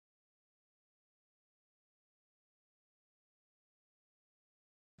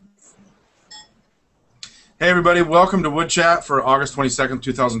Hey everybody, welcome to Woodchat for August 22nd,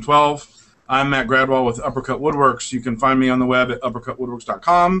 2012. I'm Matt Gradwell with Uppercut Woodworks. You can find me on the web at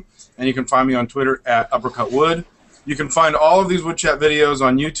uppercutwoodworks.com, and you can find me on Twitter at uppercutwood. You can find all of these Woodchat videos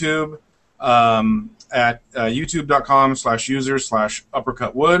on YouTube at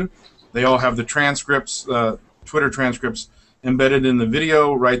youtube.com/users/uppercutwood. They all have the transcripts, Twitter transcripts, embedded in the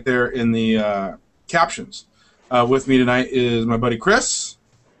video right there in the captions. With me tonight is my buddy Chris.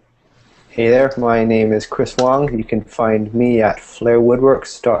 Hey there, my name is Chris Wong. You can find me at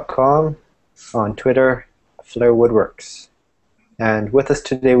flairwoodworks.com, on Twitter, Flair Woodworks. And with us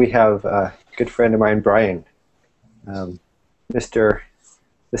today we have a good friend of mine, Brian, the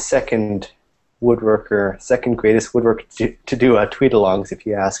second woodworker, second greatest woodworker to do tweet-alongs, if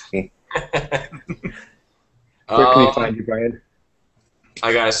you ask me. Where can we find you, Brian?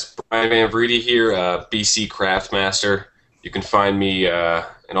 Hi guys, Brian Van Vrede here, BC Craftmaster. You can find me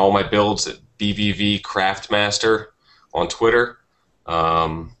in all my builds at BVV Craftmaster on Twitter.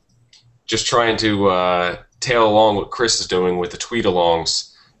 Just trying to tail along what Chris is doing with the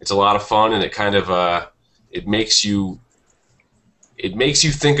tweet-alongs. It's a lot of fun, and it kind of it makes you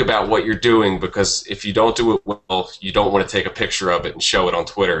think about what you're doing, because if you don't do it well, you don't want to take a picture of it and show it on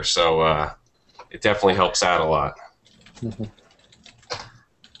Twitter. So it definitely helps out a lot. Mm-hmm.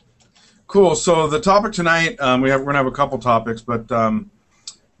 Cool. So the topic tonight, we're going to have a couple topics, but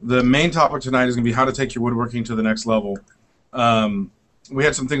the main topic tonight is going to be how to take your woodworking to the next level. We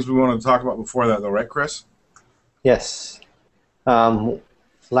had some things we wanted to talk about before that, though, right, Chris? Yes.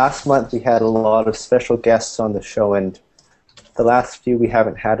 Last month we had a lot of special guests on the show, and the last few we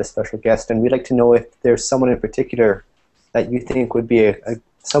haven't had a special guest, and we'd like to know if there's someone in particular that you think would be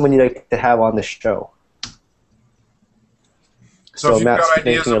someone you'd like to have on the show. So if you've Matt's got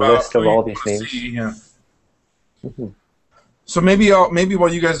ideas making a about list of all these names. yeah. Mm-hmm. So maybe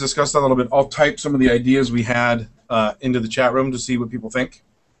while you guys discuss that a little bit, I'll type some of the ideas we had into the chat room to see what people think,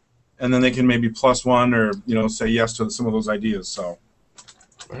 and then they can maybe plus one or say yes to some of those ideas. So.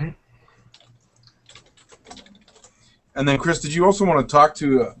 Right. And then Chris, did you also want to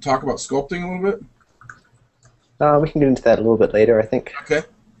talk about sculpting a little bit? We can get into that a little bit later, I think. Okay.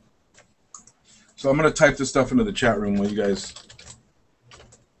 So I'm going to type this stuff into the chat room while you guys.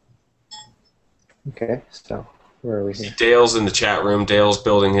 Okay, so where are we here? Dale's in the chat room. Dale's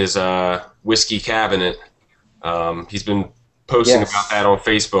building his whiskey cabinet. He's been posting about that on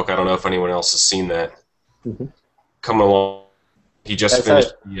Facebook. I don't know if anyone else has seen that. Mm-hmm. Coming along. He just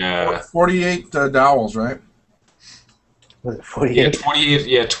finished 48 dowels, right? Was it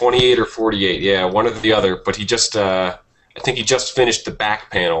 48? 28 or 48. Yeah, one or the other. But he just, I think he just finished the back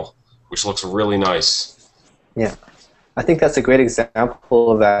panel, which looks really nice. Yeah. I think that's a great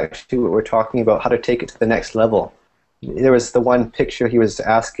example of actually what we're talking about, how to take it to the next level. There was the one picture he was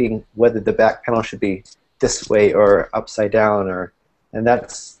asking whether the back panel should be this way or upside down, and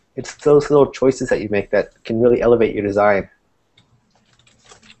it's those little choices that you make that can really elevate your design.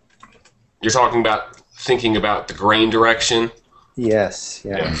 You're talking about thinking about the grain direction? Yes,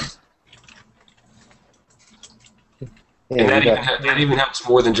 yeah. And that even helps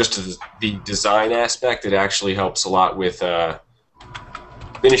more than just the design aspect. It actually helps a lot with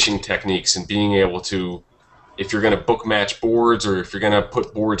finishing techniques and being able to, if you're going to book match boards or if you're going to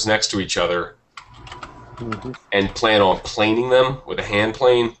put boards next to each other and plan on planing them with a hand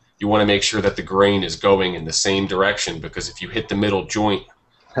plane, you want to make sure that the grain is going in the same direction, because if you hit the middle joint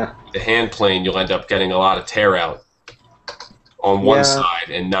with the hand plane, you'll end up getting a lot of tear out on one side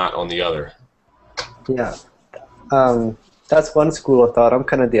and not on the other. Yeah. That's one school of thought. I'm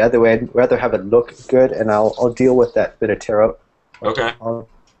kind of the other way. I'd rather have it look good, and I'll deal with that bit of tear out. Okay. I'll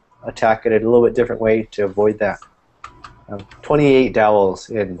attack it in a little bit different way to avoid that. 28 dowels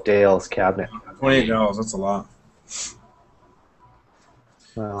in Dale's cabinet. 28 dowels. That's a lot.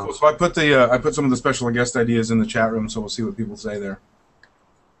 Wow. Cool. So I put some of the special guest ideas in the chat room, so we'll see what people say there.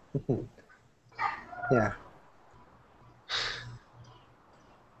 Yeah.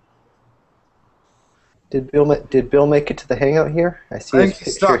 Did Bill make it to the hangout here? I see his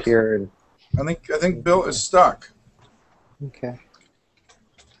picture stuck here. And I think Bill is stuck. okay.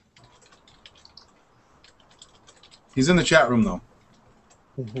 He's in the chat room though.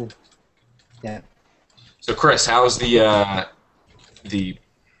 Mm-hmm. Yeah. So Chris, how's the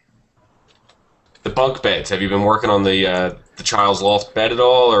bunk beds? Have you been working on the child's loft bed at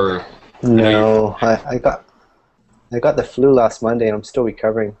all, or? No, I got the flu last Monday, and I'm still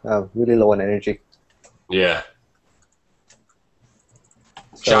recovering. Really low on energy. Yeah.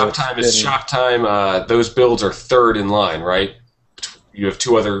 So shop time is shop time. Those builds are third in line, right? You have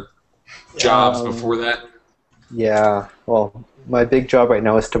two other jobs before that? Yeah. Well, my big job right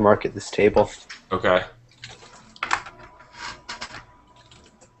now is to market this table. Okay.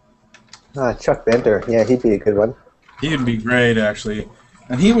 Chuck Bender. Yeah, he'd be a good one. He'd be great, actually.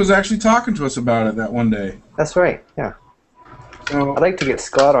 And he was actually talking to us about it that one day. That's right, yeah. So, I'd like to get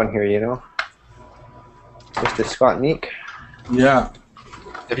Scott on here, you know. Mr. Scott Meek. Yeah.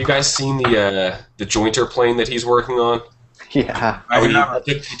 Have you guys seen the jointer plane that he's working on? Yeah.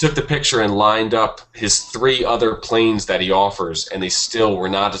 He took the picture and lined up his 3 other planes that he offers, and they still were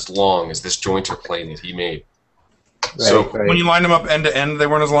not as long as this jointer plane that he made. Right. When you lined them up end to end, they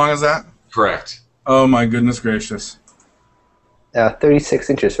weren't as long as that? Correct. Oh my goodness gracious. 36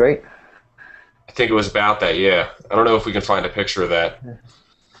 inches, right? I think it was about that, yeah. I don't know if we can find a picture of that.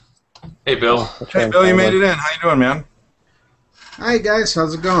 Hey, Bill. Hey, Bill, you made it in. How you doing, man? Hi, guys.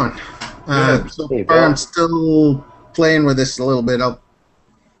 How's it going? So Hey, far, Bill. I'm still playing with this a little bit. I'll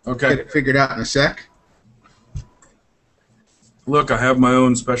get Okay. it figured out in a sec. Look, I have my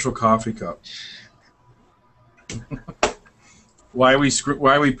own special coffee cup. Why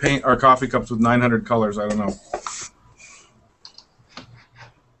we paint our coffee cups with 900 colors, I don't know.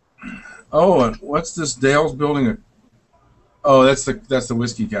 Oh, and what's this? Dale's building a. Oh, that's the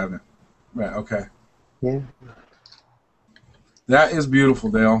whiskey cabinet. Right. Okay. Yeah. That is beautiful,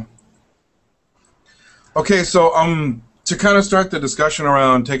 Dale. Okay, so to kind of start the discussion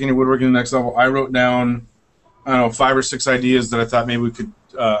around taking your woodworking to the next level, I wrote down, I don't know, 5 or 6 ideas that I thought maybe we could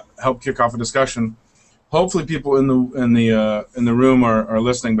help kick off a discussion. Hopefully, people in the room are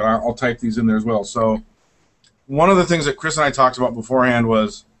listening, but I'll type these in there as well. So, one of the things that Chris and I talked about beforehand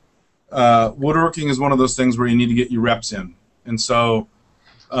was woodworking is one of those things where you need to get your reps in, and so,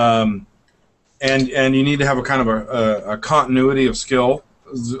 and you need to have a kind of a continuity of skill.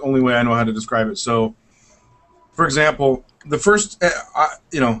 Is the only way I know how to describe it. So, for example, the first,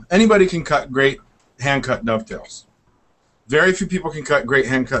 anybody can cut great hand-cut dovetails. Very few people can cut great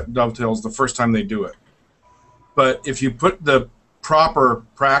hand-cut dovetails the first time they do it. But if you put the proper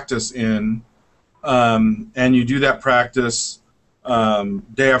practice in, and you do that practice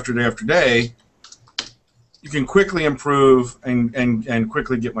day after day after day, you can quickly improve and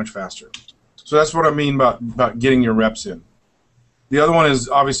quickly get much faster. So that's what I mean about getting your reps in. The other one is,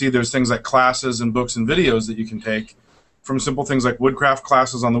 obviously, there's things like classes and books and videos that you can take, from simple things like woodcraft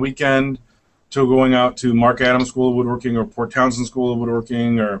classes on the weekend to going out to Mark Adams School of Woodworking or Port Townsend School of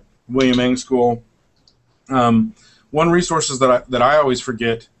Woodworking or William Eng School. One resources that I always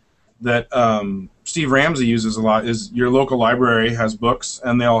forget that Steve Ramsey uses a lot is your local library has books,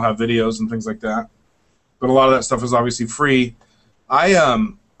 and they all have videos and things like that. But a lot of that stuff is obviously free.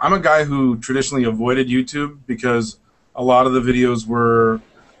 I'm a guy who traditionally avoided YouTube because a lot of the videos on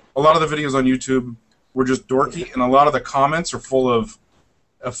YouTube were just dorky, and a lot of the comments are full of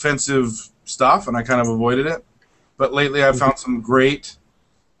offensive stuff, and I kind of avoided it. But lately, I've found some great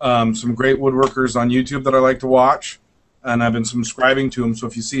woodworkers on YouTube that I like to watch, and I've been subscribing to them. So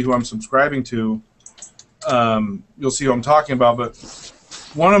if you see who I'm subscribing to, you'll see who I'm talking about. But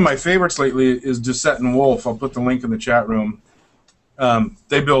one of my favorites lately is Doucette and Wolf. I'll put the link in the chat room.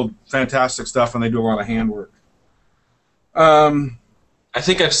 They build fantastic stuff, and they do a lot of handwork. I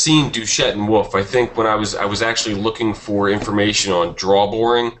think I've seen Doucette and Wolf. I think when I was actually looking for information on draw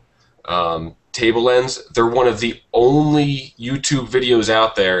boring, table ends, they're one of the only YouTube videos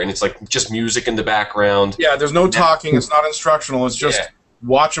out there, and it's like just music in the background. Yeah, there's no talking. It's not instructional. It's just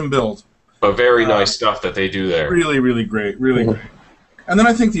watch them build. But very nice stuff that they do there. Really, really great. Really great. And then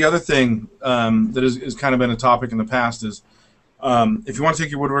I think the other thing that has kind of been a topic in the past is if you want to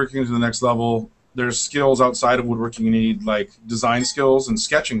take your woodworking to the next level, there's skills outside of woodworking you need, like design skills and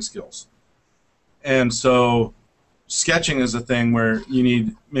sketching skills. And so sketching is a thing where you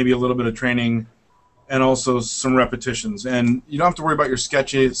need maybe a little bit of training and also some repetitions. And you don't have to worry about your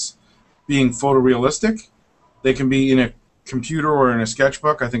sketches being photorealistic. They can be in a computer or in a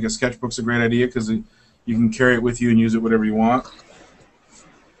sketchbook. I think a sketchbook's a great idea because you can carry it with you and use it whatever you want.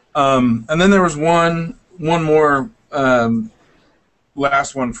 And then there was one more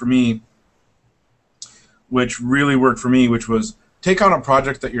last one for me, which really worked for me, which was take on a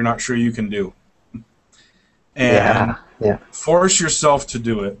project that you're not sure you can do. And force yourself to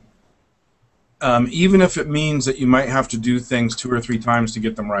do it, even if it means that you might have to do things 2 or 3 times to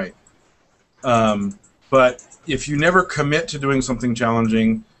get them right. But if you never commit to doing something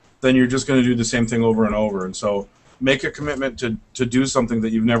challenging, then you're just going to do the same thing over and over. And so make a commitment to do something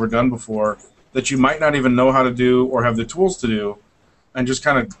that you've never done before, that you might not even know how to do or have the tools to do, and just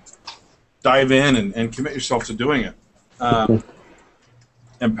kind of dive in and commit yourself to doing it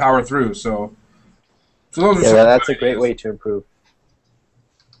and power through. So those are that's a great way to improve.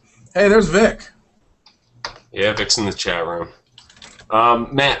 Hey, there's Vic. Yeah, Vic's in the chat room.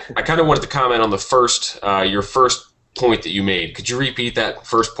 Matt, I kind of wanted to comment on the first, your first point that you made. Could you repeat that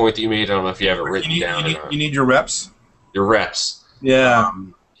first point that you made? I don't know if you have it written down. You need your reps? Your reps. Yeah.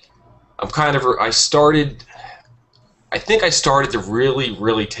 I think I started to really,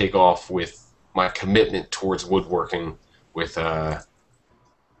 really take off with my commitment towards woodworking with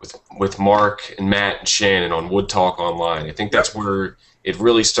Mark and Matt and Shannon on Wood Talk Online. I think that's where it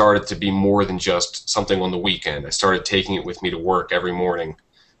really started to be more than just something on the weekend. I started taking it with me to work every morning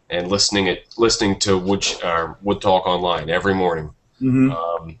and listening to Wood Talk Online every morning.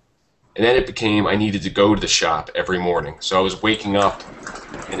 Mm-hmm. And then it became I needed to go to the shop every morning. So I was waking up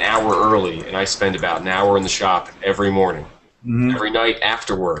an hour early, and I spend about an hour in the shop every morning. Mm-hmm. Every night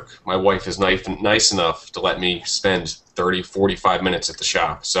after work, my wife is nice enough to let me spend 30, 45 minutes at the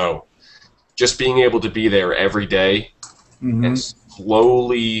shop. So just being able to be there every day and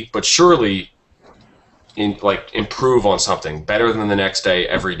slowly but surely improve on something better than the next day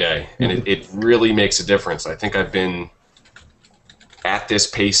every day. And it really makes a difference. I think I've been at this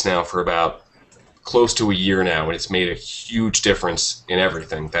pace now for about close to a year now, and it's made a huge difference in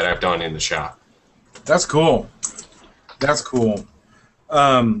everything that I've done in the shop. That's cool. That's cool.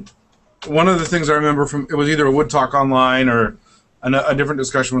 One of the things I remember from it was either a Wood Talk Online or a different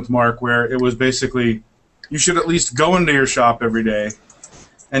discussion with Mark where it was basically you should at least go into your shop every day,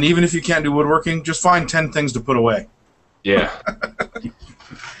 and even if you can't do woodworking, just find 10 things to put away. Yeah.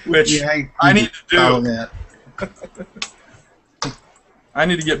 Which I need to do. That. I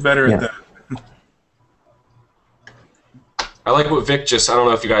need to get better at that. I like what Vic I don't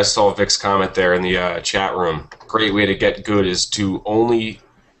know if you guys saw Vic's comment there in the chat room. Great way to get good is to only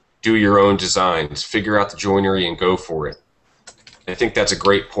do your own designs, figure out the joinery, and go for it. I think that's a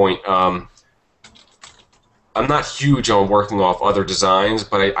great point. I'm not huge on working off other designs,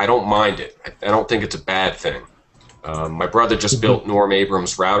 but I don't mind it. I don't think it's a bad thing. My brother just built Norm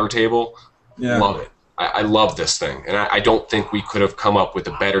Abrams' router table. Yeah. Love it. I love this thing, and I don't think we could have come up with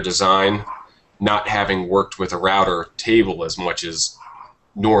a better design not having worked with a router table as much as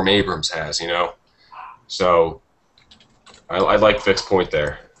Norm Abrams has, you know? So I like Vic's point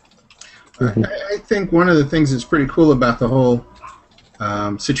there. I think one of the things that's pretty cool about the whole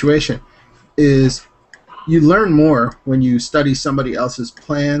situation is you learn more when you study somebody else's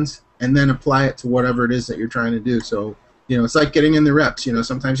plans and then apply it to whatever it is that you're trying to do. So, you know, it's like getting in the reps. You know,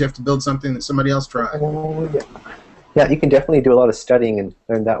 sometimes you have to build something that somebody else tried. Yeah, you can definitely do a lot of studying and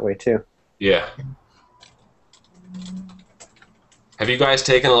learn that way too. Yeah. Have you guys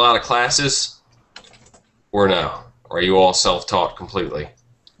taken a lot of classes? Or no? Or are you all self-taught completely?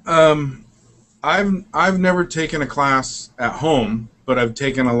 I've never taken a class at home, but I've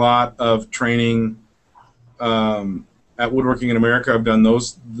taken a lot of training at Woodworking in America. I've done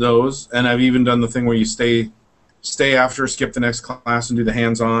those, and I've even done the thing where you stay after, skip the next class, and do the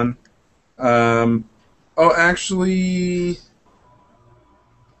hands-on. Actually,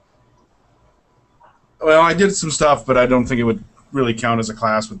 well, I did some stuff, but I don't think it would really count as a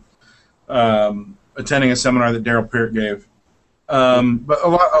class with attending a seminar that Daryl Peart gave. But a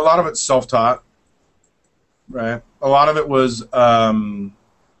lot of it's self-taught, right? A lot of it was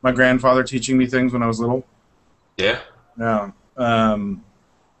my grandfather teaching me things when I was little. Yeah. Yeah.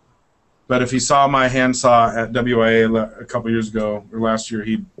 But if he saw my handsaw at WIA a couple years ago or last year,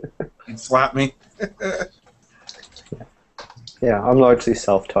 he'd slap me. Yeah, I'm largely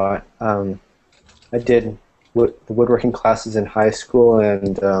self-taught. I did the woodworking classes in high school,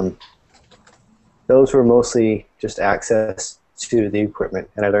 and those were mostly just access to the equipment,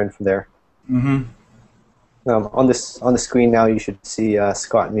 and I learned from there. Mm-hmm. On the screen now, you should see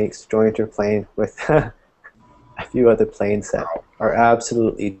Scott Meeks jointer plane with a few other planes that are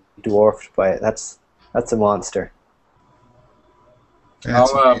absolutely dwarfed by it. That's a monster.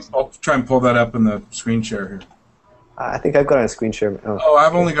 I'll try and pull that up in the screen share here. I think I've got it on a screen share. Oh,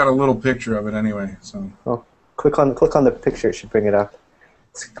 I've only got a little picture of it anyway. So. Oh, click on the picture. It should bring it up.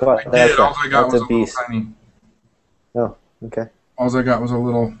 Scott, I did. All I got was a little beast. tiny. Oh, okay. All I got was a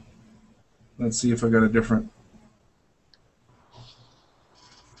little. Let's see if I got a different.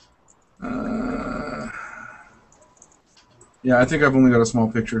 Yeah, I think I've only got a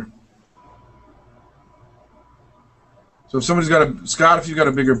small picture. So if somebody's got Scott, if you've got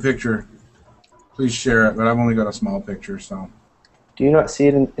a bigger picture, please share it. But I've only got a small picture, so. Do you not see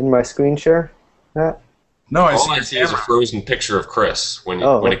it in my screen share, Matt? No, All I see is a frozen picture of Chris when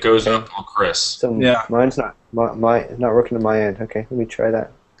it goes up on Chris. So yeah. Mine's not not working on my end. Okay, let me try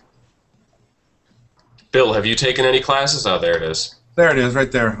that. Bill, have you taken any classes? Oh, there it is. There it is,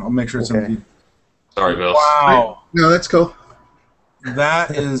 right there. I'll make sure it's in. Sorry, Bill. Wow. No, that's cool.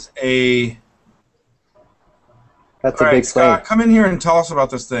 That is a. That's All a right, big Scott, plane. come in here and tell us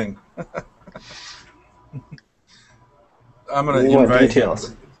about this thing. I'm gonna We want invite details.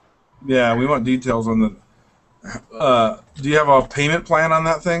 him. Yeah, we want details on the. Do you have a payment plan on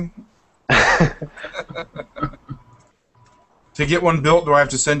that thing? To get one built, do I have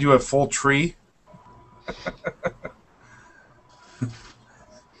to send you a full tree?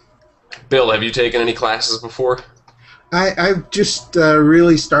 Bill, have you taken any classes before? I've just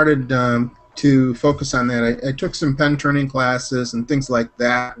really started to focus on that. I took some pen turning classes and things like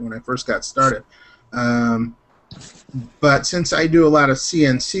that when I first got started. But since I do a lot of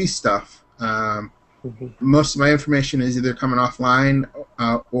CNC stuff, most of my information is either coming offline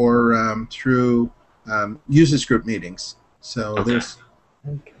or through users group meetings. So there's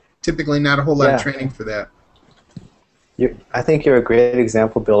typically not a whole lot of training for that. I think you're a great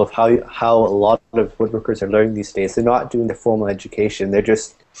example, Bill, of how a lot of woodworkers are learning these days. They're not doing the formal education. They're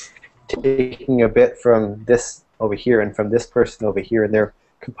just taking a bit from this over here and from this person over here, and they're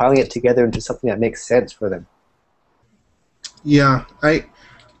compiling it together into something that makes sense for them. Yeah, I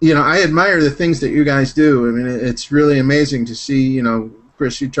admire the things that you guys do. I mean, it's really amazing to see,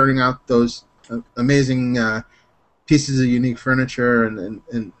 Chris, you turning out those amazing pieces of unique furniture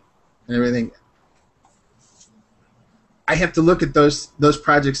and everything. I have to look at those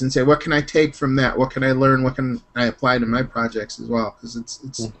projects and say, what can I take from that? What can I learn? What can I apply to my projects as well? Because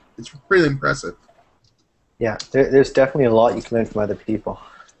it's really impressive. Yeah, there's definitely a lot you can learn from other people.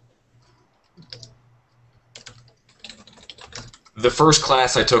 The first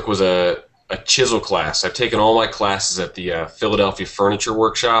class I took was a chisel class. I've taken all my classes at the Philadelphia Furniture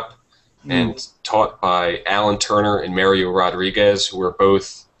Workshop and taught by Alan Turner and Mario Rodriguez, who were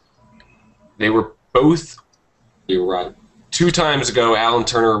both. Two times ago, Alan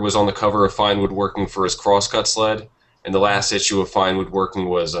Turner was on the cover of Fine Woodworking for his crosscut sled, and the last issue of Fine Woodworking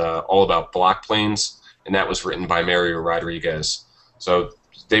was all about block planes, and that was written by Mario Rodriguez. So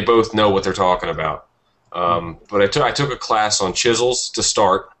they both know what they're talking about. But I took a class on chisels to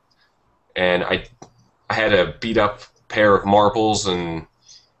start, and I had a beat-up pair of marbles, and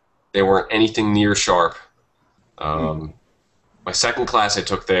they weren't anything near sharp. My second class I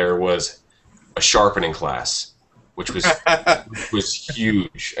took there was a sharpening class, which was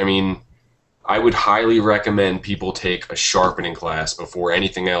huge. I mean, I would highly recommend people take a sharpening class before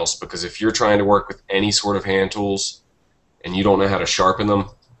anything else, because if you're trying to work with any sort of hand tools and you don't know how to sharpen them,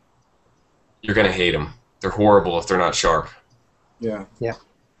 you're going to hate them. They're horrible if they're not sharp. Yeah. Yeah.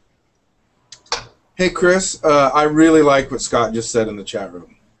 Hey, Chris, I really like what Scott just said in the chat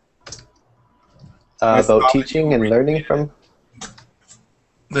room. About teaching and learning from?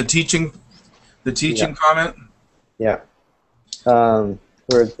 The teaching comment? Yeah.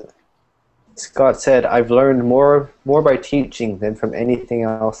 Where Scott said, "I've learned more by teaching than from anything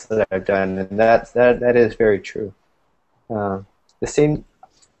else that I've done," and that is very true. The same.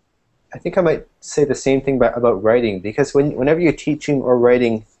 I think I might say the same thing about writing, because whenever you're teaching or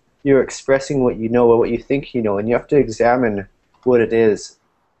writing, you're expressing what you know or what you think you know, and you have to examine what it is.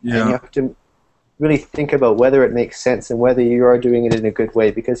 Yeah. And you have to really think about whether it makes sense and whether you are doing it in a good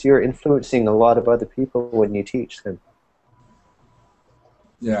way, because you're influencing a lot of other people when you teach them.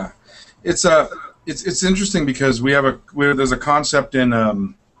 Yeah, it's interesting because there's a concept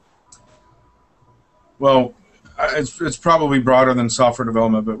in it's probably broader than software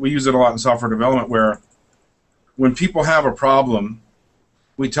development, but we use it a lot in software development, where when people have a problem,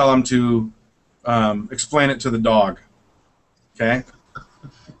 we tell them to explain it to the dog. Okay.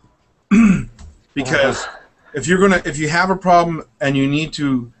 Because if you have a problem and you need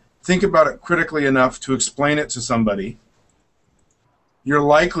to think about it critically enough to explain it to somebody, you're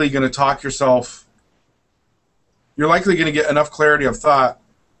likely going to talk yourself. You're likely going to get enough clarity of thought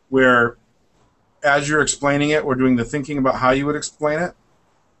where, as you're explaining it or doing the thinking about how you would explain it,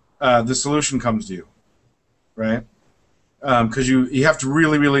 the solution comes to you, right? Because you have to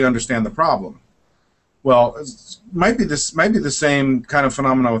really, really understand the problem. Well, it might be the same kind of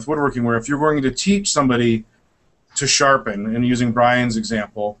phenomenon with woodworking, where if you're going to teach somebody to sharpen, and using Brian's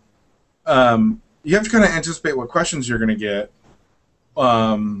example, you have to kind of anticipate what questions you're going to get,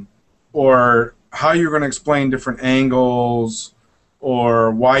 or how you're going to explain different angles,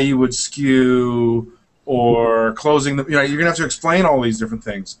 or why you would skew, or closing the. You're going to have to explain all these different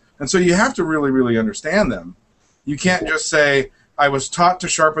things, and so you have to really, really understand them. You can't just say, "I was taught to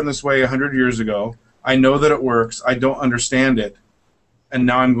sharpen this way 100 years ago. I know that it works. I don't understand it, and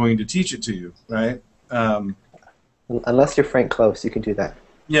now I'm going to teach it to you." Right? Unless you're Frank Close, you can do that.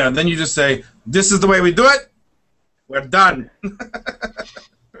 Yeah. Then you just say, "This is the way we do it. We're done."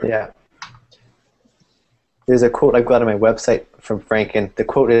 Yeah. There's a quote I've got on my website from Frank, and the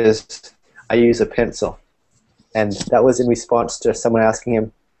quote is, "I use a pencil." And that was in response to someone asking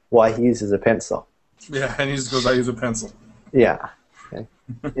him why he uses a pencil. Yeah, and he just goes, "I use a pencil." Yeah. Okay.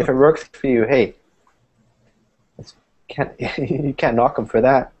 If it works for you, hey, you can't knock him for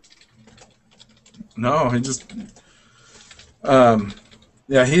that. No, he just. Yeah,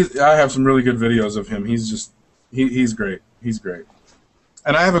 I have some really good videos of him. He's just, he's great. He's great.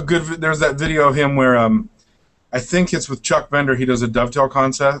 And I have a good. There's that video of him where I think it's with Chuck Bender. He does a dovetail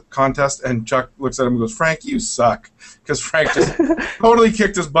contest, and Chuck looks at him and goes, "Frank, you suck," because Frank just totally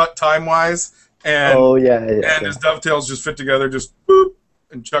kicked his butt time wise, and his dovetails just fit together, just boop,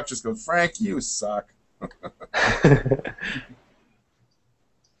 and Chuck just goes, "Frank, you suck."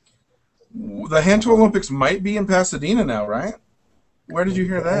 The Hand Tool Olympics might be in Pasadena now, right? Where did you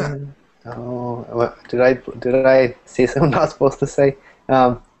hear that? Oh, did I say something I'm not supposed to say?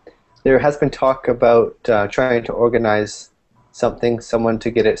 There has been talk about trying to organize someone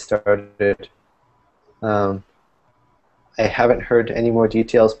to get it started. I haven't heard any more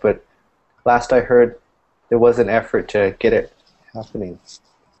details, but last I heard, there was an effort to get it happening.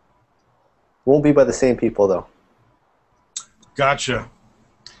 Won't be by the same people, though. Gotcha.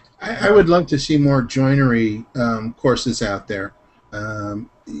 I would love to see more joinery courses out there.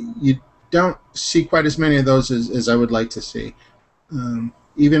 You don't see quite as many of those as I would like to see,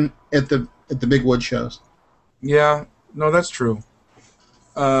 even at the big wood shows. Yeah, no, that's true.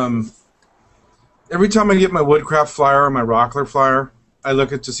 Every time I get my Woodcraft flyer or my Rockler flyer, I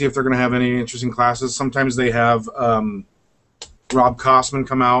look at to see if they're going to have any interesting classes. Sometimes they have Rob Kosman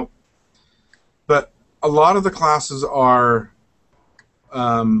come out, but a lot of the classes are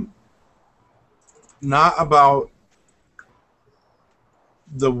not about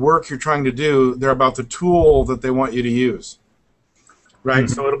the work you're trying to do. They're about the tool that they want you to use. Right?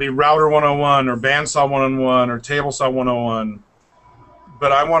 Mm-hmm. So it'll be Router 101 or Bandsaw 101 or Table Saw 101.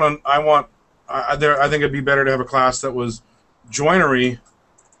 But I think it'd be better to have a class that was joinery,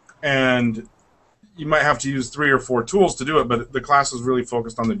 and you might have to use 3 or 4 tools to do it, but the class is really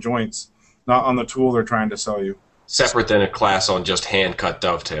focused on the joints, not on the tool they're trying to sell you. Separate than a class on just hand-cut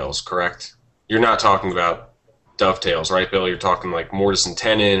dovetails, correct? You're not talking about dovetails, right, Bill? You're talking like mortise and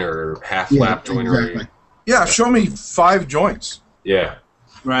tenon or half-lap joinery. Exactly. Yeah, show me 5 joints. Yeah.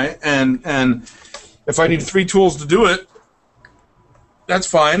 Right? And if I need 3 tools to do it, that's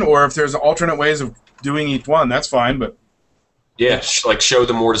fine. Or if there's alternate ways of doing each one, that's fine. But yeah, like show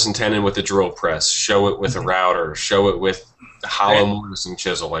the mortise and tenon with the drill press. Show it with a router. Show it with the hollow mortise and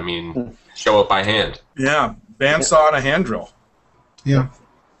chisel. I mean, show it by hand. Yeah, bandsaw and a hand drill. Yeah.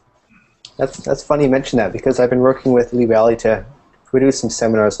 That's funny you mention that, because I've been working with Lee Valley to produce some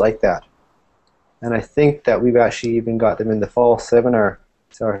seminars like that. And I think that we've actually even got them in the fall seminar.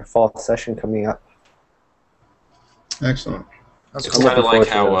 It's our fall session coming up. Excellent. It's kind of like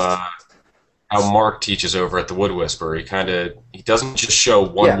how Mark teaches over at the Wood Whisperer. He doesn't just show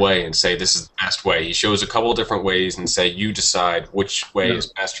one way and say this is the best way. He shows a couple of different ways and say you decide which way is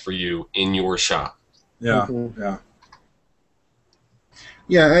best for you in your shop. Yeah,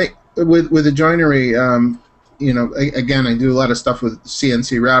 Yeah, with the joinery, again, I do a lot of stuff with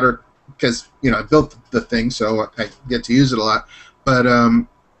CNC router because I built the thing, so I get to use it a lot. But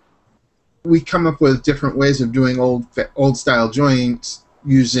we come up with different ways of doing old style joints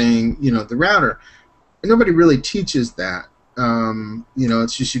using the router. And nobody really teaches that.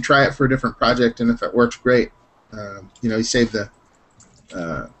 It's just you try it for a different project, and if it works, great. You save the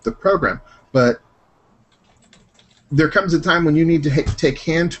program. But there comes a time when you need to take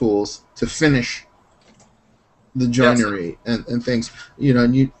hand tools to finish the joinery and things.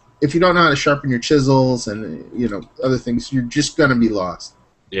 And if you don't know how to sharpen your chisels and other things, you're just gonna be lost.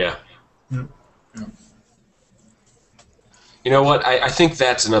 Yeah. You know what? I think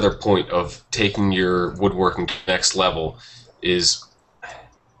that's another point of taking your woodworking to the next level is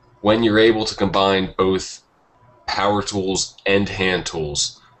when you're able to combine both power tools and hand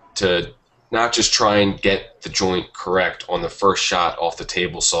tools to not just try and get the joint correct on the first shot off the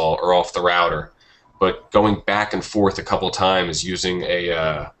table saw or off the router, but going back and forth a couple times using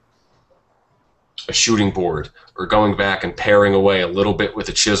a shooting board or going back and paring away a little bit with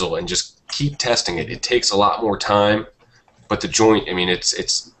a chisel and just keep testing it. It takes a lot more time, but the joint, I mean,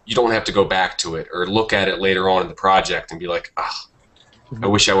 it's you don't have to go back to it or look at it later on in the project and be like, I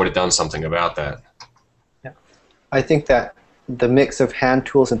wish I would have done something about that. Yeah. I think that the mix of hand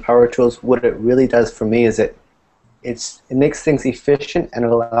tools and power tools, what it really does for me is it makes things efficient, and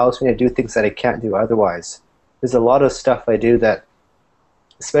it allows me to do things that I can't do otherwise. There's a lot of stuff I do that,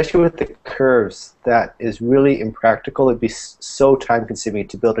 especially with the curves, that is really impractical. It'd be so time-consuming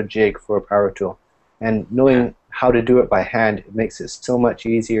to build a jig for a power tool. And knowing how to do it by hand, it makes it so much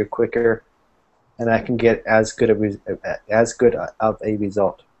easier, quicker, and I can get as good of a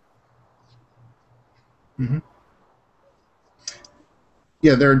result. Mm-hmm.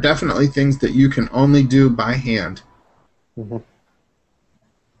 Yeah, there are definitely things that you can only do by hand. Mm-hmm.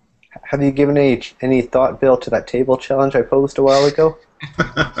 Have you given any thought, Bill, to that table challenge I posed a while ago?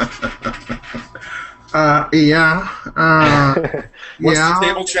 Yeah. What's Yeah. the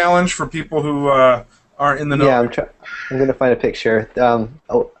table challenge for people who aren't in the know? Yeah, I'm going to find a picture.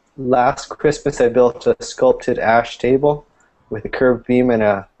 Last Christmas, I built a sculpted ash table with a curved beam and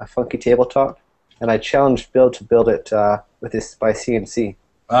a funky tabletop, and I challenged Bill to build it with this by CNC.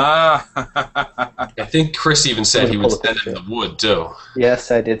 Ah. I think Chris even said he would send it in the wood too.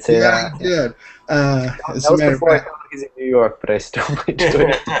 Yes, I did say that. I did. That was before I thought he's in New York, but I still might do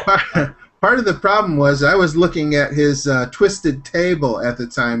it. Part of the problem was I was looking at his twisted table at the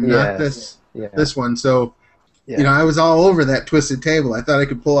time, not this one. So, I was all over that twisted table. I thought I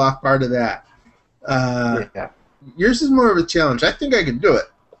could pull off part of that. Yours is more of a challenge. I think I could do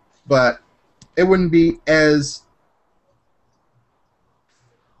it, but it wouldn't be as...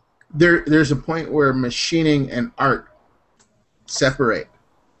 There's a point where machining and art separate.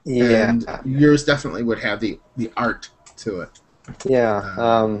 Yeah. And yours definitely would have the art to it.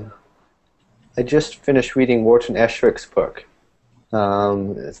 Yeah. I just finished reading Wharton Esherick's book.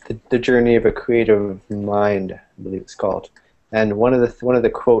 It's the Journey of a Creative Mind, I believe it's called. And one of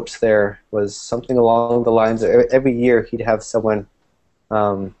the quotes there was something along the lines of every year he'd have someone,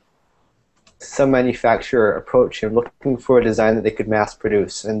 some manufacturer approach him looking for a design that they could mass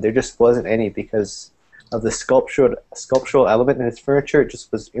produce, and there just wasn't any because of the sculptural element in his furniture. It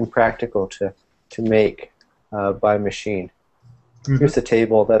just was impractical to make by machine. Mm-hmm. Here's the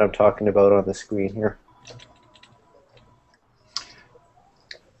table that I'm talking about on the screen here.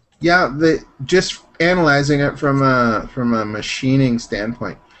 Yeah, just analyzing it from a machining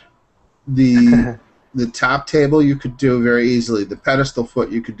standpoint, the top table you could do very easily. The pedestal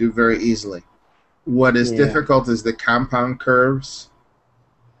foot you could do very easily. What is difficult is the compound curves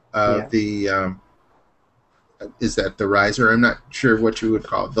of the is that the riser? I'm not sure what you would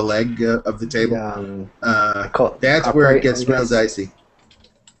call it. The leg of the table. That's where it gets real dicey.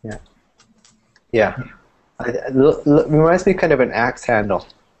 Yeah. Yeah. It reminds me kind of an axe handle.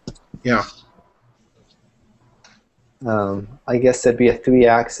 Yeah. I guess that'd be a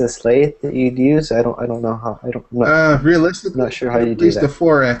 3-axis lathe that you'd use. I don't know how. Realistically, I'm not sure how you do that. At least a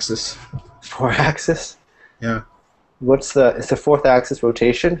 4-axis. 4-axis? Yeah. It's the 4th axis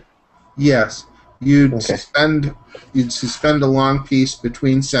rotation? Yes. You'd suspend a long piece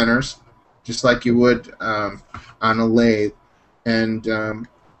between centers, just like you would on a lathe, and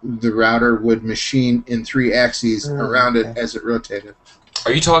the router would machine in 3 axes around it as it rotated.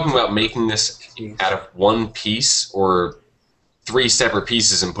 Are you talking about making this out of one piece or 3 separate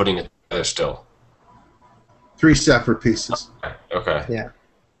pieces and putting it together still? 3 separate pieces. Okay. Yeah.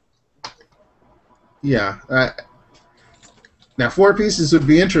 Yeah. Now 4 pieces would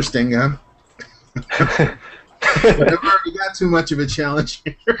be interesting, huh? But I've already got too much of a challenge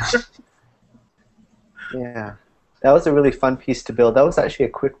here. Yeah. That was a really fun piece to build. That was actually a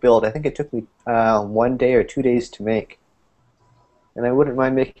quick build. I think it took me 1 day or 2 days to make. And I wouldn't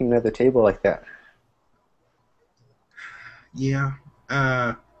mind making another table like that. Yeah.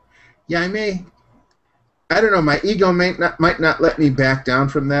 I may. I don't know. My ego might not let me back down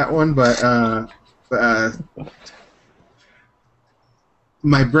from that one, but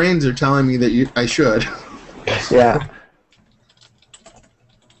my brains are telling me that I should. Yeah.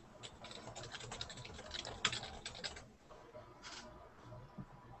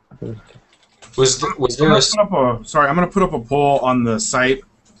 Was there I'm going to put up a poll on the site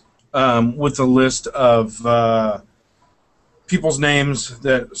with a list of people's names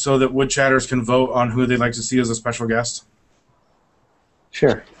so that wood chatters can vote on who they'd like to see as a special guest.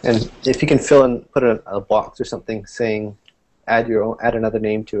 Sure. And if you can put a box or something saying add another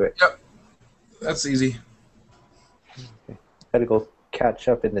name to it. Yep. That's easy. Okay. Gotta go catch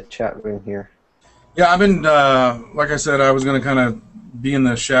up in the chat room here. Yeah, I've been like I said, I was going to kind of be in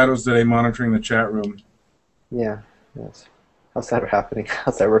the shadows today monitoring the chat room. Yeah. Yes. How's that happening?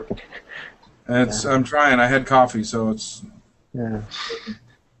 How's that working? I'm trying. I had coffee, so it's... Yeah.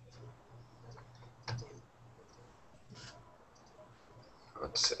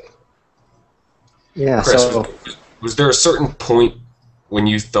 Let's see. Yeah, Chris, so... Was there a certain point when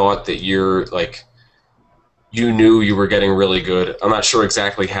you thought that you knew you were getting really good? I'm not sure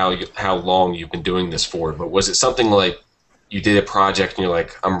exactly how long you've been doing this for, but was it something like you did a project and you're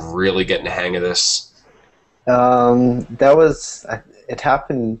like, I'm really getting the hang of this? That was... It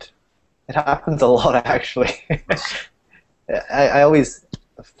happened... It happens a lot, actually. I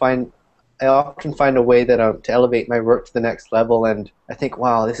often find a way that to elevate my work to the next level, and I think,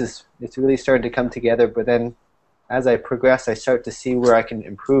 wow, it's really starting to come together. But then as I progress, I start to see where I can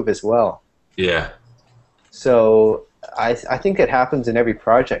improve as well. Yeah. So I think it happens in every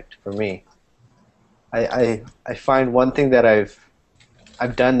project for me. I find one thing that I've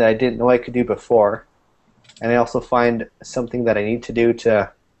done that I didn't know I could do before, and I also find something that I need to do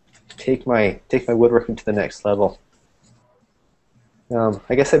to take my woodworking to the next level.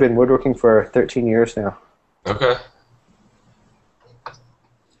 I guess I've been woodworking for 13 years now. Okay.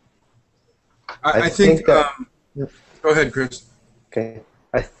 I think that, go ahead, Chris. Okay.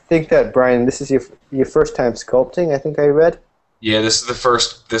 I think that, Brian, this is your first time sculpting, I think I read? Yeah, this is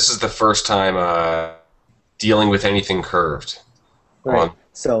the first time dealing with anything curved. Right.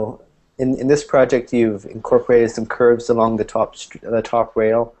 So in this project, you've incorporated some curves along the top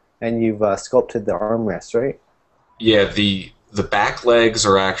rail, and you've sculpted the armrest, right? Yeah, the back legs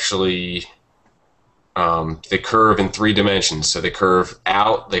are actually they curve in 3 dimensions. So they curve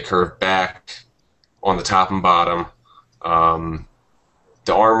out, they curve back on the top and bottom.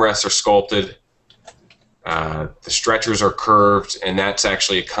 The armrests are sculpted. The stretchers are curved, and that's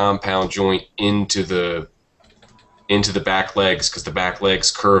actually a compound joint into the back legs, because the back legs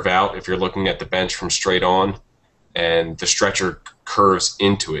curve out if you're looking at the bench from straight on, and the stretcher curves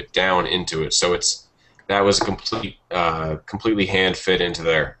into it, down into it. So that was a completely hand fit into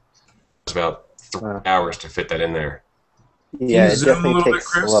there. It was about 3 hours to fit that in there. Yeah, it definitely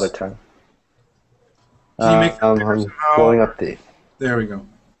takes a lot of time. Can you make I'm blowing up There we go.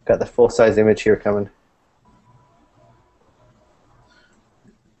 Got the full-size image here coming.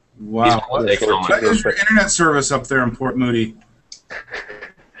 Wow. What is your internet service up there in Port Moody?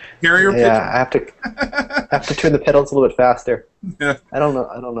 Carrier pigeon? Yeah, I have to turn the pedals a little bit faster. Yeah. I don't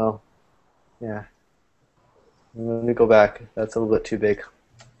know. Yeah. Let me go back. That's a little bit too big.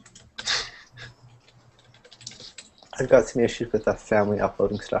 I've got some issues with the family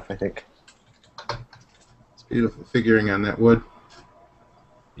uploading stuff, I think. It's beautiful figuring on that wood.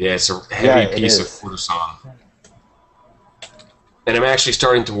 Yeah, it's a heavy piece of quarter-sawn. And I'm actually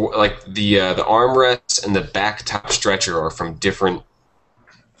starting to like the armrests and the back top stretcher are from different.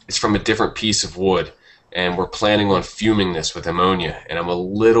 It's from a different piece of wood, and we're planning on fuming this with ammonia. And I'm a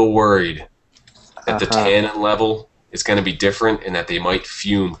little worried that the tannin level is going to be different, and that they might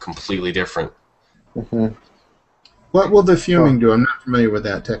fume completely different. Mm-hmm. What will the fuming do? I'm not familiar with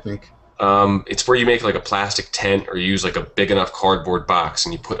that technique. It's where you make like a plastic tent, or you use like a big enough cardboard box,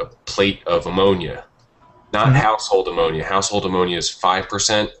 and you put a plate of ammonia. Not household ammonia. Household ammonia is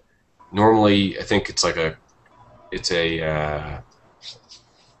 5%. Normally, I think it's like it's a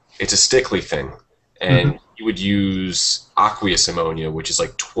stickly thing, and you would use aqueous ammonia, which is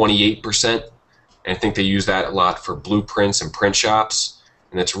like 28%. And I think they use that a lot for blueprints and print shops,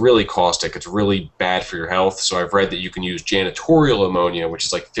 and it's really caustic. It's really bad for your health. So I've read that you can use janitorial ammonia, which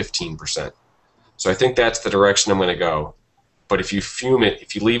is like 15%. So I think that's the direction I'm going to go. But if you fume it,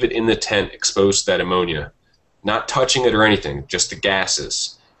 if you leave it in the tent exposed to that ammonia, not touching it or anything, just the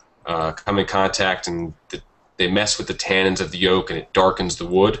gases come in contact, and they mess with the tannins of the oak, and it darkens the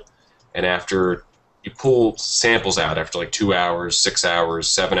wood. And after you pull samples out after like 2 hours, 6 hours,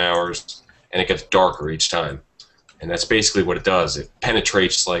 7 hours, and it gets darker each time. And that's basically what it does. It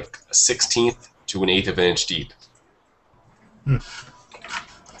penetrates like a 1/16 to 1/8 of an inch deep. It's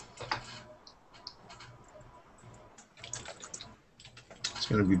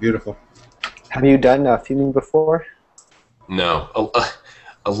going to be beautiful. Have you done fuming before? No.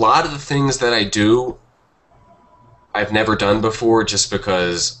 A lot of the things that I do, I've never done before, just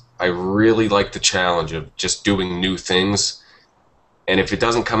because I really like the challenge of just doing new things. And if it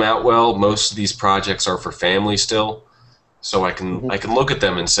doesn't come out well, most of these projects are for family still. So I can look at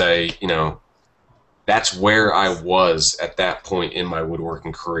them and say, you know, that's where I was at that point in my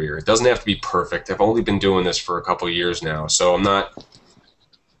woodworking career. It doesn't have to be perfect. I've only been doing this for a couple of years now, so I'm not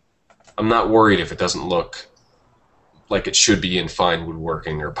worried if it doesn't look like it should be in fine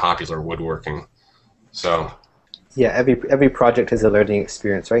woodworking or popular woodworking. So yeah, every project is a learning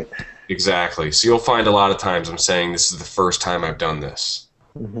experience, right? Exactly. So you'll find a lot of times I'm saying this is the first time I've done this.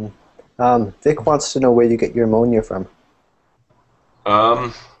 Vic wants to know where you get your ammonia from.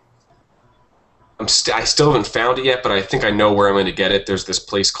 I still haven't found it yet, but I think I know where I'm going to get it. There's this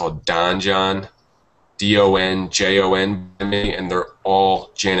place called Donjon, Donjon, and they're all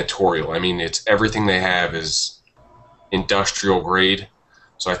janitorial. I mean, it's everything they have is industrial grade.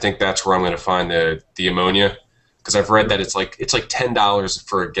 So I think that's where I'm going to find the ammonia, because I've read that it's like $10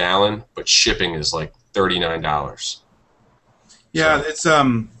 for a gallon, but shipping is like $39. Yeah, it's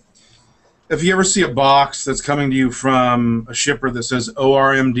if you ever see a box that's coming to you from a shipper that says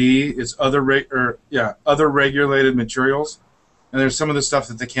ORMD, it's other regulated materials, and there's some of the stuff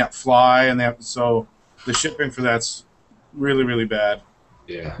that they can't fly, and they have so the shipping for that's really, really bad.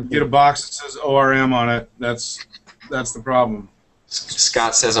 Yeah. You get a box that says ORM on it. That's the problem.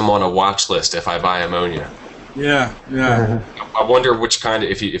 Scott says I'm on a watch list if I buy ammonia. Yeah, yeah. I wonder which kind of,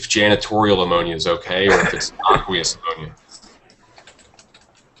 if janitorial ammonia is okay or if it's aqueous ammonia.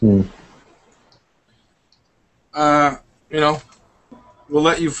 You know, we'll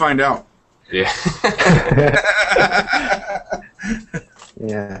let you find out. Yeah.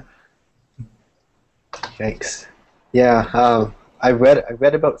 Yeah. Yikes. Yeah. I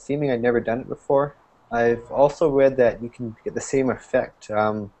read about theming. I'd never done it before. I've also read that you can get the same effect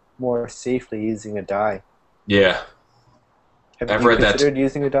more safely using a dye. Yeah. Have you considered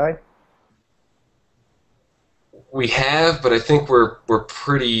using a dye? We have, but I think we're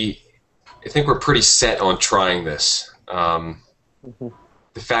pretty set on trying this.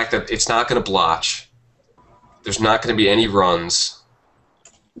 The fact that it's not going to blotch, there's not going to be any runs.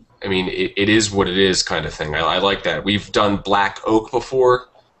 I mean, it is what it is, kind of thing. I like that. We've done black oak before,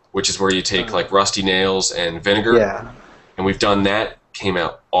 which is where you take like rusty nails and vinegar. Yeah. And we've done that. Came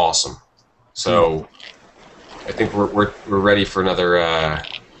out awesome. So I think we're ready for another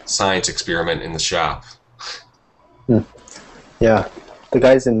science experiment in the shop. Yeah. The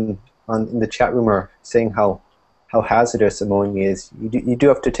guys in the chat room are saying how hazardous ammonia is. You do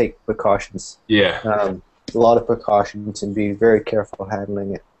have to take precautions. Yeah. A lot of precautions and be very careful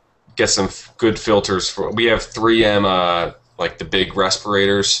handling it. Get some good filters we have 3M like the big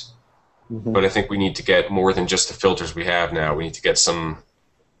respirators, but I think we need to get more than just the filters we have now. We need to get some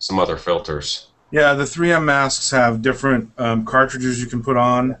other filters. Yeah, the 3M masks have different cartridges you can put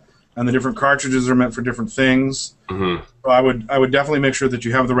on, and the different cartridges are meant for different things. So I would definitely make sure that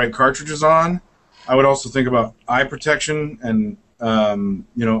you have the right cartridges on. I would also think about eye protection and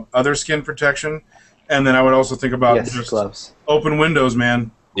other skin protection, and then I would also think about just gloves. Open windows,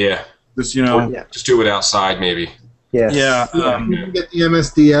 man. Yeah. Just just do it outside, maybe. Yes. Yeah. You can get the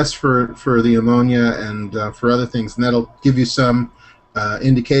MSDS for the ammonia and for other things, and that'll give you some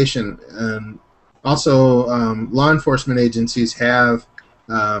indication. And also, law enforcement agencies have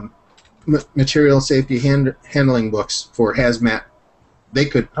material safety handling books for hazmat. They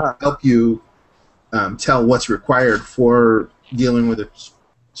could help you tell what's required for dealing with a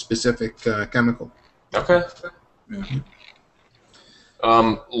specific chemical. Okay. Yeah.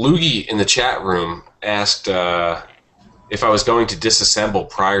 Loogie in the chat room asked if I was going to disassemble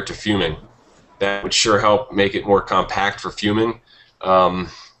prior to fuming. That would sure help make it more compact for fuming. I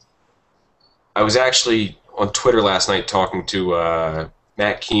was actually on Twitter last night talking to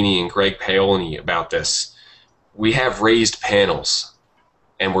Matt Keeney and Greg Paolini about this. We have raised panels,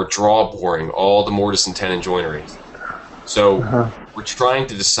 and we're draw boring all the mortise and tenon joinery. So we're trying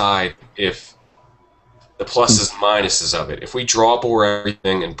to decide if the pluses and minuses of it. If we draw bore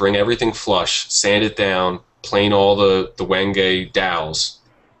everything and bring everything flush, sand it down, plane all the Wenge dowels,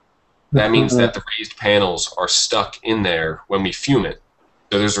 that means that the raised panels are stuck in there when we fume it.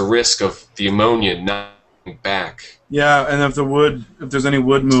 So there's a risk of the ammonia not coming back. Yeah, and if there's any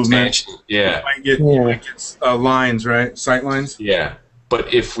wood movement, you might get lines, right? Sight lines? Yeah.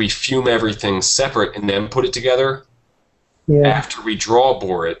 But if we fume everything separate and then put it together, after we draw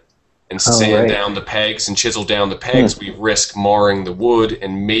bore it, and sand down the pegs and chisel down the pegs, we risk marring the wood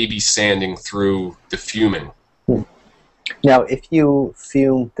and maybe sanding through the fuming. Now, if you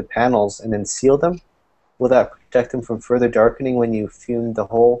fume the panels and then seal them, will that protect them from further darkening when you fume the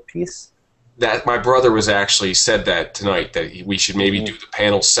whole piece? That my brother was actually said that tonight, that we should maybe do the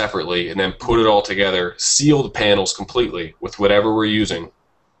panels separately and then put it all together, seal the panels completely with whatever we're using,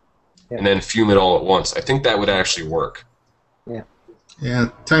 and then fume it all at once. I think that would actually work. Yeah. Yeah,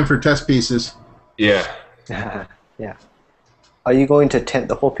 time for test pieces. Yeah. Yeah. Are you going to tent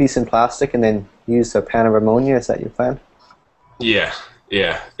the whole piece in plastic and then use a pan of ammonia? Is that your plan? Yeah,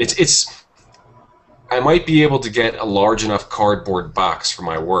 yeah. It's. I might be able to get a large enough cardboard box for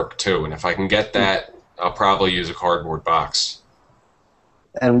my work too, and if I can get that, I'll probably use a cardboard box.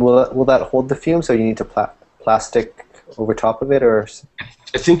 And will that hold the fumes, or you need to plastic over top of it, or?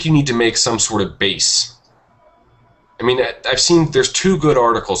 I think you need to make some sort of base. I mean, I've seen there's 2 good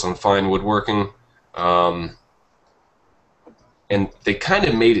articles on fine woodworking, and they kind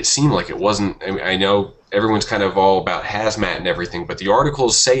of made it seem like it wasn't. I mean, I know everyone's kind of all about hazmat and everything, but the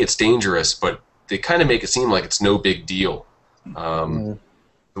articles say it's dangerous, but they kind of make it seem like it's no big deal. The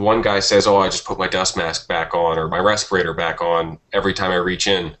one guy says, "Oh, I just put my dust mask back on or my respirator back on every time I reach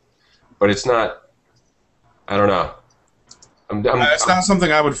in," but it's not. I don't know. It's not something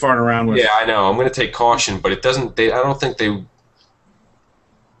I would fart around with. Yeah, I know. I'm going to take caution, but it doesn't. I don't think they.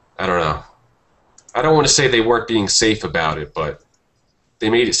 I don't know. I don't want to say they weren't being safe about it, but they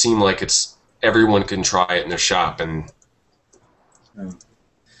made it seem like it's everyone can try it in their shop. And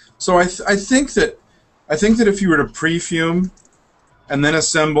so I think that if you were to pre-fume and then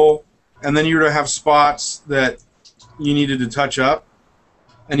assemble, and then you were to have spots that you needed to touch up,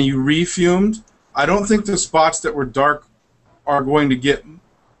 and you refumed, I don't think the spots that were dark are going to get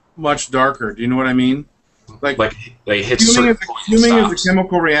much darker. Do you know what I mean? Like hits fuming, fuming is stops. a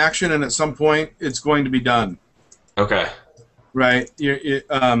chemical reaction, and at some point it's going to be done. Okay. Right.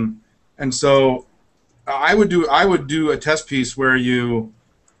 And so I would do a test piece where you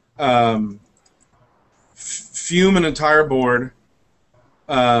fume an entire board,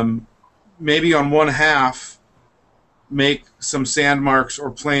 maybe on one half, make some sand marks or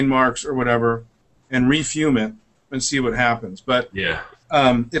plane marks or whatever, and refume it and see what happens. But yeah,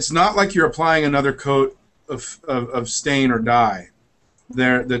 it's not like you're applying another coat of stain or dye.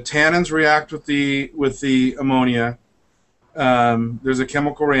 The tannins react with the ammonia. There's a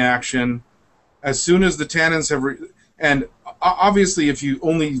chemical reaction. As soon as the tannins have and obviously if you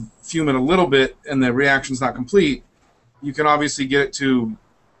only fume it a little bit and the reaction's not complete, you can obviously get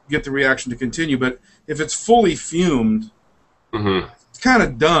the reaction to continue. But if it's fully fumed, it's kind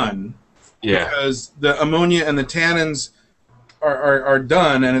of done. Yeah. Because the ammonia and the tannins are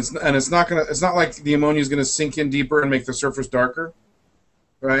done, and it's not like the ammonia is gonna sink in deeper and make the surface darker,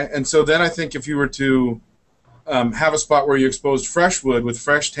 right? And so then I think if you were to have a spot where you exposed fresh wood with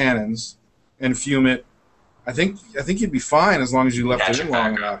fresh tannins and fume it, I think you'd be fine as long as you left it in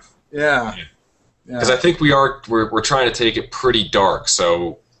long enough. Yeah. Because I think we're trying to take it pretty dark,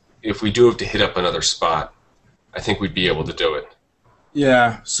 so if we do have to hit up another spot, I think we'd be able to do it.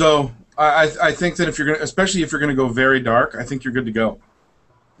 Yeah. So I think that especially if you're gonna go very dark, I think you're good to go.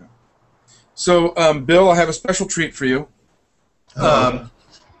 So Bill, I have a special treat for you.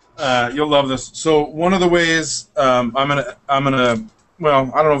 You'll love this. So one of the ways I'm gonna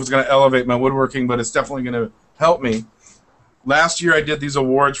well, I don't know if it's gonna elevate my woodworking, but it's definitely gonna help me. Last year I did these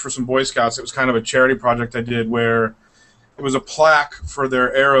awards for some Boy Scouts. It was kind of a charity project I did where it was a plaque for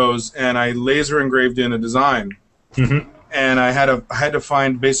their arrows, and I laser engraved in a design. And I had to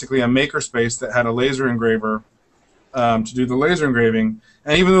find basically a makerspace that had a laser engraver to do the laser engraving.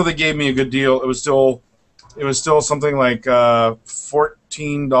 And even though they gave me a good deal, it was still something like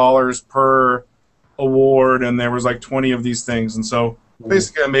 $14 per award, and there was like 20 of these things. And so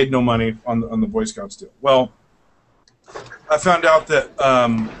basically I made no money on the Boy Scouts deal. Well, I found out that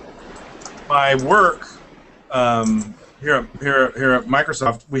my work here at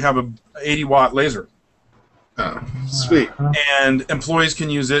Microsoft, we have a 80-watt laser. Oh, sweet. And employees can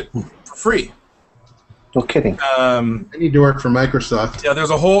use it for free. No kidding. I need to work for Microsoft. Yeah, there's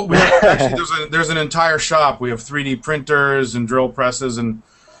a whole. There's an entire shop. We have 3D printers and drill presses and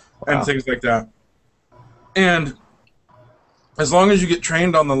things like that. And as long as you get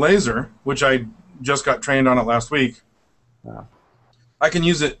trained on the laser, which I just got trained on it last week, I can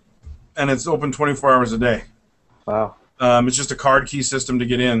use it, and it's open 24 hours a day. Wow. It's just a card key system to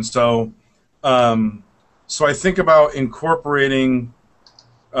get in. So, so I think about incorporating,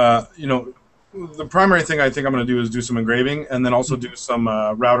 the primary thing I think I'm going to do is do some engraving and then also do some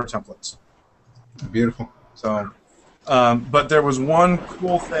router templates. Beautiful. So, but there was one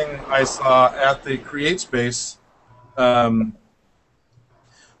cool thing I saw at the Create Space. Using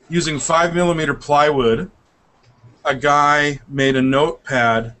 5mm plywood, a guy made a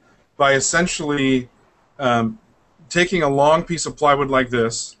notepad by essentially taking a long piece of plywood like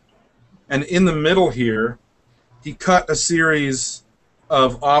this, and in the middle here, he cut a series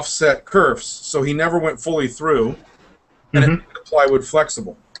of offset curves, so he never went fully through, and it made the plywood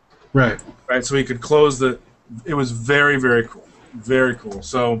flexible. Right. Right, so he could close the. It was very, very cool, very cool.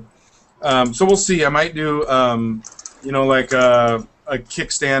 So, so we'll see. I might do, like a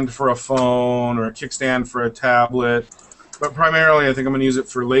kickstand for a phone or a kickstand for a tablet, but primarily I think I'm going to use it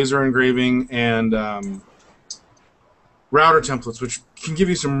for laser engraving and router templates, which can give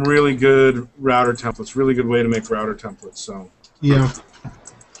you some really good router templates. Really good way to make router templates. So. Yeah.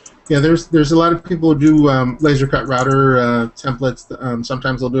 Yeah, there's a lot of people who do laser cut router templates.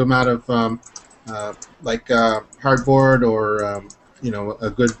 Sometimes they'll do them out of hardboard or a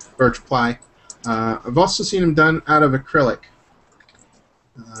good birch ply. I've also seen them done out of acrylic.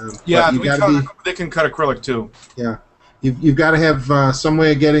 Yeah, they can cut acrylic too. Yeah, you've got to have some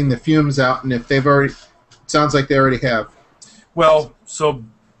way of getting the fumes out, and if they've already, it sounds like they already have. Well, so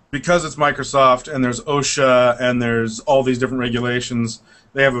because it's Microsoft and there's OSHA and there's all these different regulations,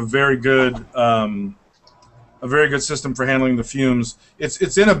 they have a very good system for handling the fumes.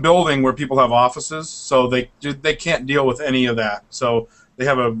 It's in a building where people have offices, so they can't deal with any of that. So they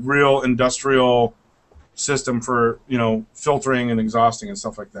have a real industrial system for filtering and exhausting and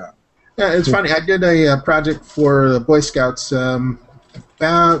stuff like that. Yeah, it's funny. I did a project for the Boy Scouts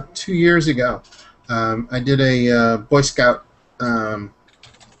about 2 years ago. I did a Boy Scout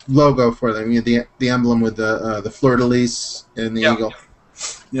logo for them. You know, the emblem with the fleur de lis and the eagle.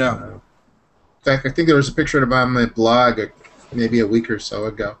 Yeah. In fact, I think there was a picture of it on my blog maybe a week or so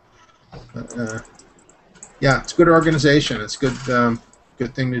ago. Yeah, it's good organization. It's good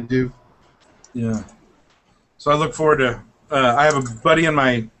good thing to do. Yeah. So I look forward to. I have a buddy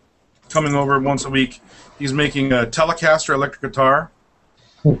coming over once a week. He's making a Telecaster electric guitar,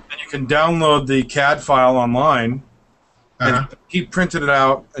 and you can download the CAD file online. And he printed it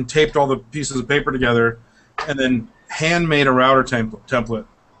out and taped all the pieces of paper together, and then handmade a router template.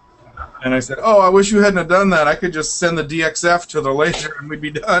 And I said, "Oh, I wish you hadn't have done that. I could just send the DXF to the laser and we'd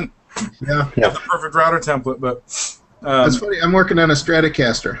be done." Yeah. Have the perfect router template, but that's funny. I'm working on a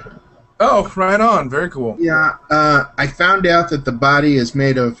Stratocaster. Oh, right on. Very cool. Yeah, I found out that the body is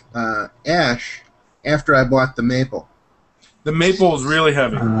made of ash after I bought the maple. The maple is really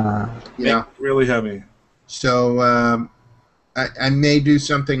heavy. Yeah, really heavy. So I may do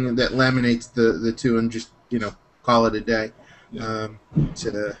something that laminates the two and just call it a day. Yeah.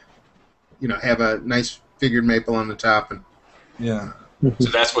 To have a nice figured maple on the top and. Yeah.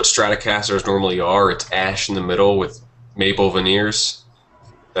 So that's what Stratocasters normally are. It's ash in the middle with maple veneers.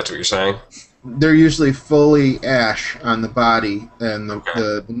 That's what you're saying? They're usually fully ash on the body, and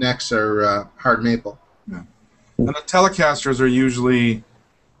the necks are hard maple. Yeah. And the Telecasters are usually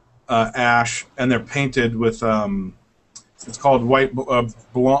ash, and they're painted with it's called white,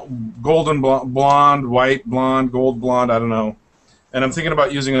 golden blonde, white blonde, gold blonde. I don't know. And I'm thinking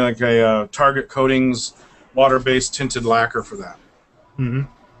about using like a Target Coatings water-based tinted lacquer for that.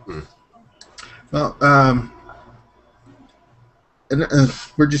 Mm-hmm. Well, and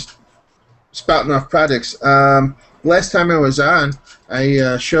we're just spouting off projects. Last time I was on,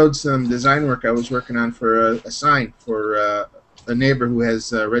 I showed some design work I was working on for a sign for a neighbor who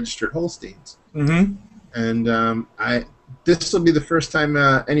has registered Holsteins. Mm-hmm. And this will be the first time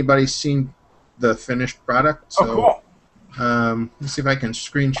anybody's seen the finished product. So, oh, cool. Let's see if I can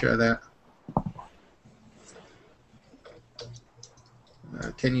screen share that.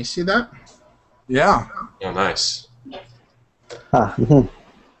 Can you see that? Yeah. Oh, nice.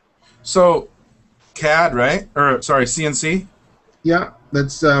 So, CAD, right? Or sorry, CNC. Yeah,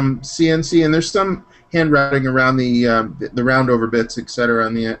 that's CNC, and there's some handwriting around the roundover bits, etc.,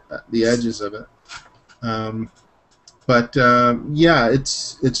 on the edges of it. But yeah,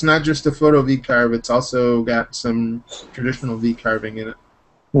 it's not just a photo V carve; it's also got some traditional V carving in it.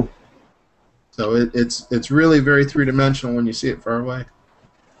 So it's really very three-dimensional when you see it far away.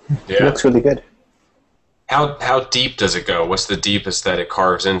 Yeah. It looks really good. How deep does it go? What's the deepest that it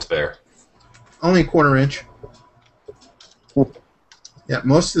carves into there? Only a quarter inch. Yeah,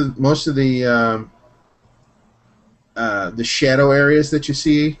 most of the shadow areas that you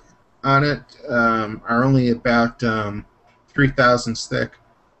see on it are only about 3 thousandths thick.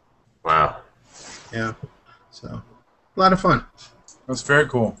 Wow. Yeah, so a lot of fun. That's very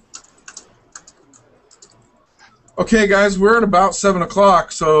cool. Okay, guys, we're at about 7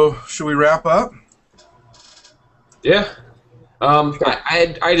 o'clock, so should we wrap up? Yeah.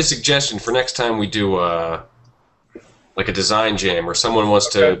 I had a suggestion for next time we do like a design jam, or someone wants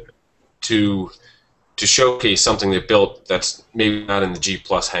to showcase something they built that's maybe not in the G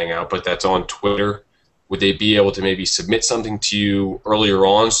Plus Hangout, but that's on Twitter. Would they be able to maybe submit something to you earlier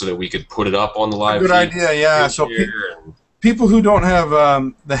on so that we could put it up on the live feed? Good idea, yeah. So people who don't have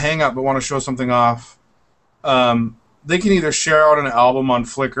the Hangout but want to show something off, they can either share out an album on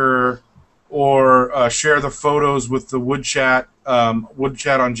Flickr or share the photos with the Woodchat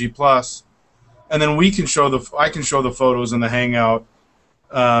on G Plus, and then I can show the photos in the Hangout,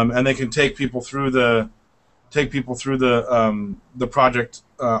 and they can take people through the project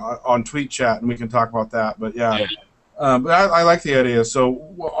on Tweet Chat, and we can talk about that. But yeah. But I like the idea. So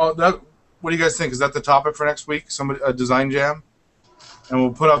what do you guys think? Is that the topic for next week? A design jam, and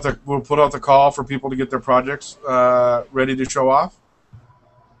we'll put out the call for people to get their projects ready to show off.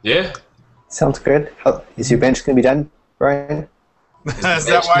 Yeah. Sounds good. Is your bench going to be done, Brian? Is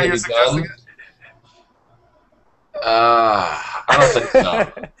that why you're suggesting it? I don't think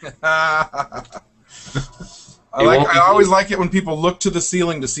so. I always like it when people look to the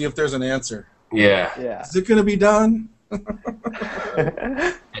ceiling to see if there's an answer. Yeah. Is it going to be done?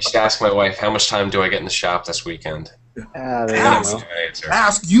 I should ask my wife, how much time do I get in the shop this weekend?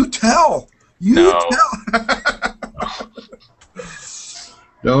 Ask, you tell. Tell.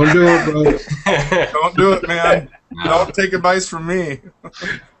 Don't do it, bro. Don't do it, man. No. Don't take advice from me.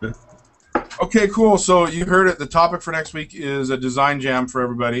 Okay, cool. So you heard it. The topic for next week is a design jam for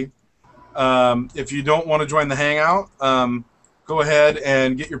everybody. If you don't want to join the Hangout, go ahead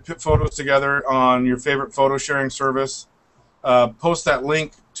and get your pip photos together on your favorite photo sharing service. Post that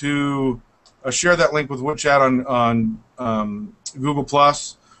link to share that link with Woodchat on Google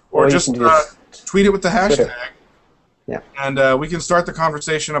Plus, or just tweet it with the hashtag. Twitter. Yeah. And we can start the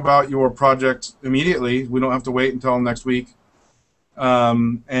conversation about your project immediately. We don't have to wait until next week.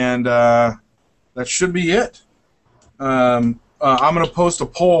 That should be it. I'm going to post a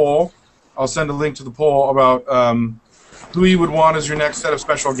poll. I'll send a link to the poll about who you would want as your next set of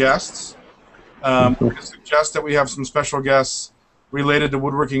special guests. I'm going to suggest that we have some special guests related to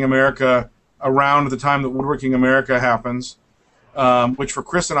Woodworking America around the time that Woodworking America happens, which for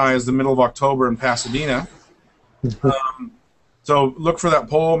Chris and I is the middle of October in Pasadena. So look for that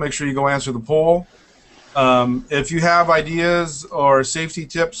poll. Make sure you go answer the poll. If you have ideas or safety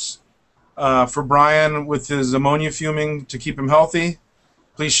tips for Brian with his ammonia fuming to keep him healthy,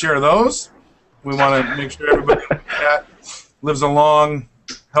 please share those. We want to make sure everybody in the chat lives a long,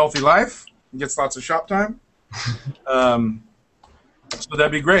 healthy life and gets lots of shop time. So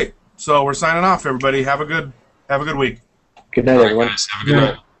that'd be great. So we're signing off, everybody. Have a good week. Good night, everyone. Guys, have a good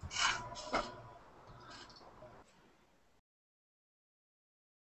night.